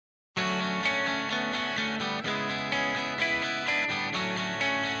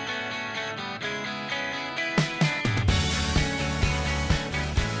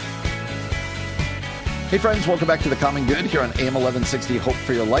Hey friends, welcome back to The Common Good here on AM 1160 Hope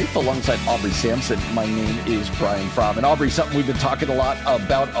for Your Life alongside Aubrey Sampson. My name is Brian Fromm. And Aubrey, something we've been talking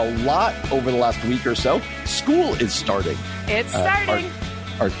about a lot over the last week or so. School is starting. It's starting.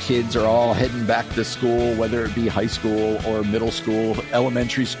 Our kids are all heading back to school, whether it be high school or middle school,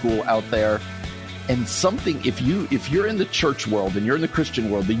 elementary school out there. And something, if you're in the church world and you're in the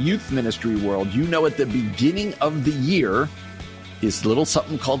Christian world, the youth ministry world, you know at the beginning of the year is a little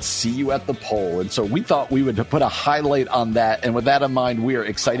something called See You at the Pole. And so we thought we would put a highlight on that. And with that in mind, we are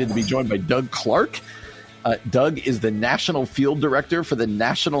excited to be joined by Doug Clark. Doug is the National Field Director for the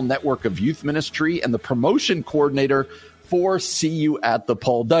National Network of Youth Ministry and the Promotion Coordinator for See You at the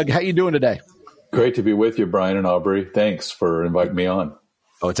Pole. Doug, how you doing today? Great to be with you, Brian and Aubrey. Thanks for inviting me on.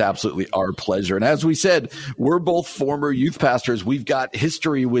 Oh, it's absolutely our pleasure. And as we said, we're both former youth pastors. We've got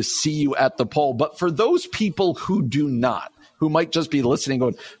history with See You at the Pole. But for those people who do not, who might just be listening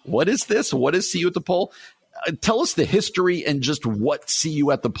going, what is this? What is See You at the Pole? Tell us the history and just what See You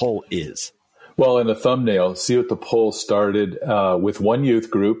at the Pole is. Well, in the thumbnail, See You at the Pole started with one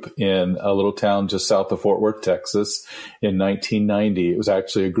youth group in a little town just south of Fort Worth, Texas in 1990. It was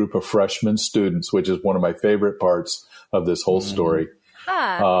actually a group of freshman students, which is one of my favorite parts of this whole story,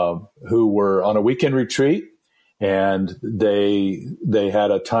 who were on a weekend retreat. And they had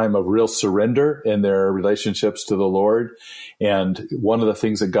a time of real surrender in their relationships to the Lord. And one of the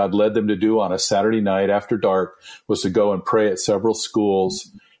things that God led them to do on a Saturday night after dark was to go and pray at several schools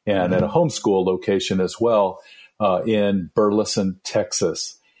and at a homeschool location as well in Burleson,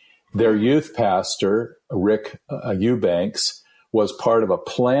 Texas. Their youth pastor, Rick Eubanks, was part of a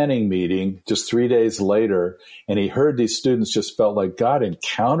planning meeting just 3 days later, and he heard these students just felt like God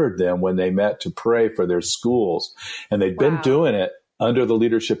encountered them when they met to pray for their schools. And they'd been doing it under the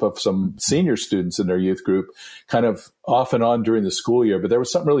leadership of some senior students in their youth group, kind of off and on during the school year. But there was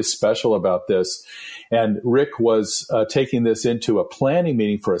something really special about this. And Rick was taking this into a planning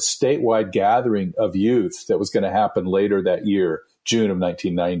meeting for a statewide gathering of youth that was going to happen later that year, June of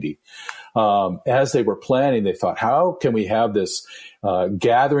 1990. As they were planning, they thought, how can we have this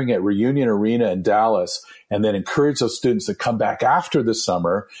gathering at Reunion Arena in Dallas and then encourage those students to come back after the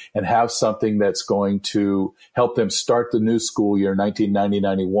summer and have something that's going to help them start the new school year,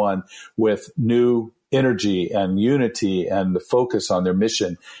 1990-91, with new energy and unity and the focus on their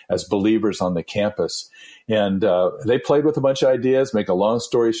mission as believers on the campus. And they played with a bunch of ideas. Make a long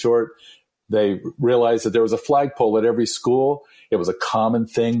story short, they realized that there was a flagpole at every school. It was a common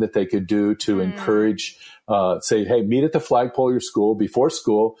thing that they could do to encourage, say, hey, meet at the flagpole of your school before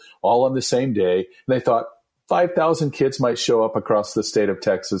school, all on the same day. And they thought 5,000 kids might show up across the state of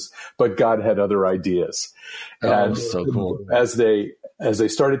Texas, but God had other ideas. And so cool. As they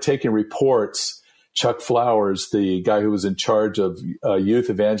started taking reports, Chuck Flowers, the guy who was in charge of youth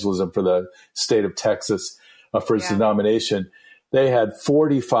evangelism for the state of Texas for his denomination, they had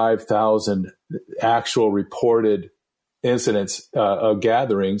 45,000 actual reported incidents of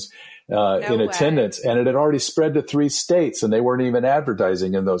gatherings in attendance, and it had already spread to 3 states, and they weren't even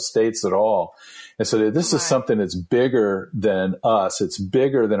advertising in those states at all. And so this is something that's bigger than us. It's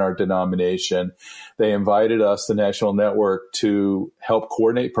bigger than our denomination. They invited us, the National Network, to help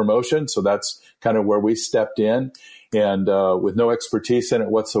coordinate promotion. So that's kind of where we stepped in, and with no expertise in it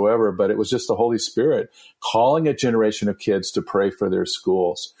whatsoever, but it was just the Holy Spirit calling a generation of kids to pray for their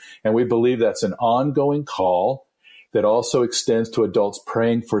schools. And we believe that's an ongoing call that also extends to adults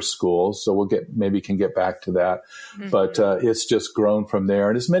praying for schools. So maybe can get back to that. But it's just grown from there.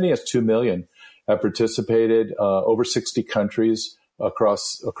 And as many as 2 million have participated, over 60 countries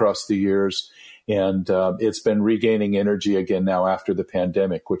across the years. And it's been regaining energy again now after the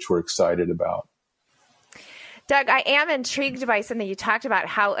pandemic, which we're excited about. Doug, I am intrigued by something you talked about,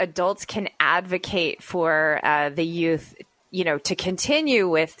 how adults can advocate for the youth, to continue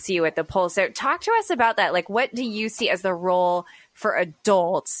with See You at the Pole. So talk to us about that. Like, what do you see as the role for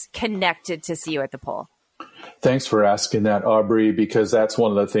adults connected to See You at the Pole? Thanks for asking that, Aubrey, because that's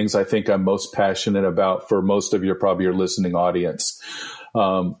one of the things I think I'm most passionate about for most of probably your listening audience.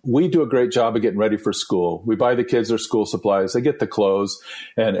 We do a great job of getting ready for school. We buy the kids their school supplies, they get the clothes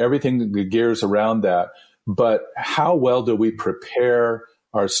and everything that gears around that. But how well do we prepare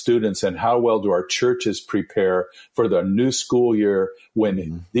our students, and how well do our churches prepare for the new school year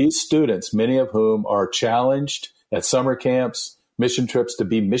when these students, many of whom are challenged at summer camps, mission trips to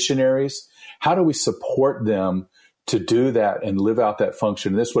be missionaries, how do we support them to do that and live out that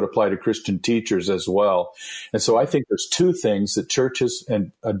function? And this would apply to Christian teachers as well. And so I think there's 2 things that churches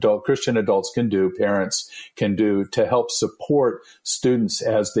and Christian adults can do, parents can do, to help support students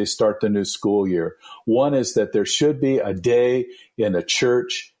as they start the new school year. One is that there should be a day in a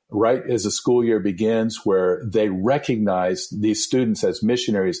church right as the school year begins, where they recognize these students as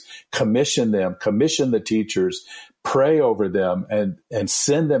missionaries, commission the teachers, pray over them, and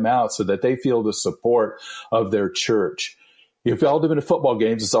send them out so that they feel the support of their church. If y'all have been to football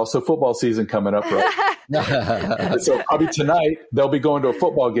games, it's also football season coming up, right? So probably tonight they'll be going to a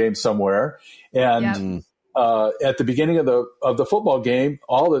football game somewhere, and at the beginning of the football game,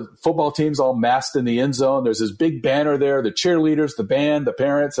 all the football teams all massed in the end zone. There's this big banner there, the cheerleaders, the band, the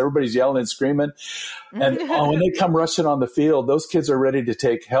parents, everybody's yelling and screaming. And when they come rushing on the field, those kids are ready to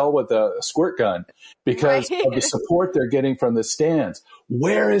take hell with a squirt gun because of the support they're getting from the stands.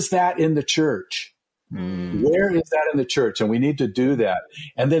 Where is that in the church? Where is that in the church? And we need to do that.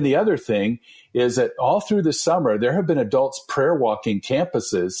 And then the other thing is that all through the summer, there have been adults prayer walking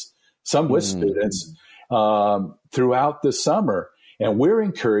campuses, some with students, throughout the summer. And we're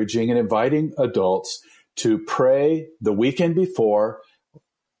encouraging and inviting adults to pray the weekend before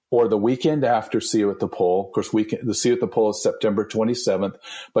or the weekend after See You at the Pole. Of course, the See You at the Pole is September 27th,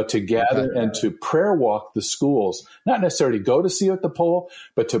 but to gather and to prayer walk the schools, not necessarily go to See You at the Pole,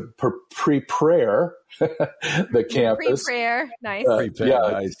 but to pre-prayer the campus. Pre-prayer, nice.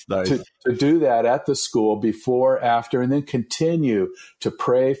 Nice. To do that at the school before, after, and then continue to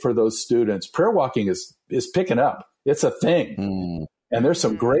pray for those students. Prayer walking is picking up. It's a thing. And there's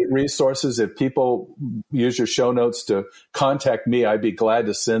some great resources. If people use your show notes to contact me, I'd be glad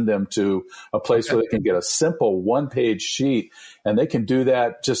to send them to a place where they can get a simple one-page sheet, and they can do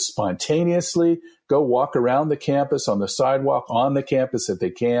that just spontaneously. Go walk around the campus, on the sidewalk, on the campus if they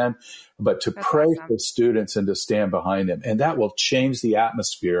can, but to pray for students and to stand behind them. And that will change the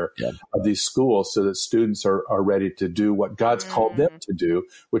atmosphere of these schools so that students are ready to do what God's called them to do,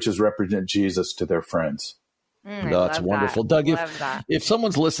 which is represent Jesus to their friends. That's wonderful. Doug, if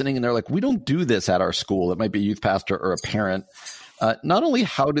someone's listening and they're like, we don't do this at our school, it might be a youth pastor or a parent, not only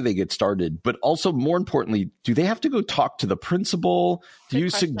how do they get started, but also more importantly, do they have to go talk to the principal? Do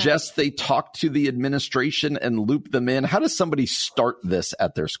you suggest they talk to the administration and loop them in? How does somebody start this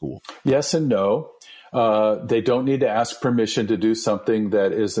at their school? Yes and no. They don't need to ask permission to do something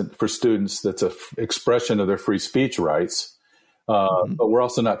that isn't for students. That's an expression of their free speech rights. But we're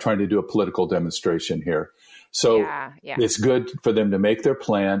also not trying to do a political demonstration here. So it's good for them to make their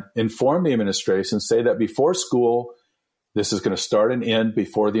plan, inform the administration, say that before school, this is going to start and end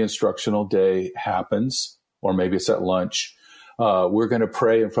before the instructional day happens, or maybe it's at lunch. We're going to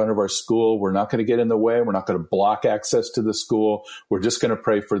pray in front of our school. We're not going to get in the way. We're not going to block access to the school. We're just going to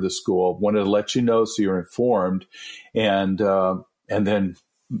pray for the school. Wanted to let you know so you're informed, and then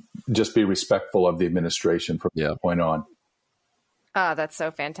just be respectful of the administration from that point on. Oh, that's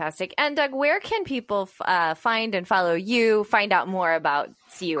so fantastic. And Doug, where can people find and follow you, find out more about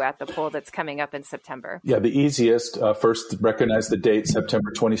See You at the Pole that's coming up in September? Yeah, the easiest, first recognize the date,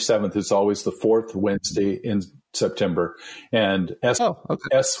 September 27th is always the fourth Wednesday in September. And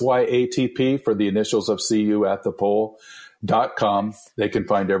SYATP for the initials of See You at the Pole.com. They can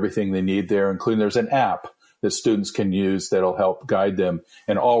find everything they need there, including there's an app that students can use that'll help guide them.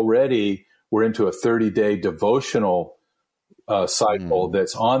 And already we're into a 30-day devotional cycle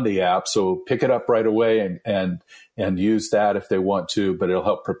that's on the app. So pick it up right away and use that if they want to, but it'll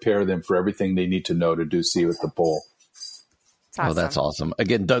help prepare them for everything they need to know to do See You at the Pole. Awesome. Oh, that's awesome.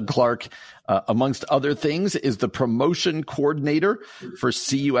 Again, Doug Clark, amongst other things, is the promotion coordinator for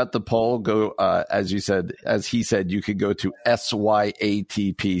See You at the Pole. Go, as he said, you could go to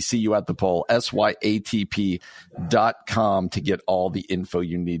SYATP, See You at the Pole, SYATP.com to get all the info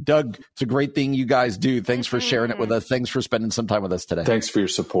you need. Doug, it's a great thing you guys do. Thanks for sharing it with us. Thanks for spending some time with us today. Thanks for your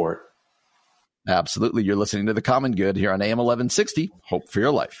support. Absolutely. You're listening to The Common Good here on AM 1160. Hope for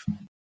your life.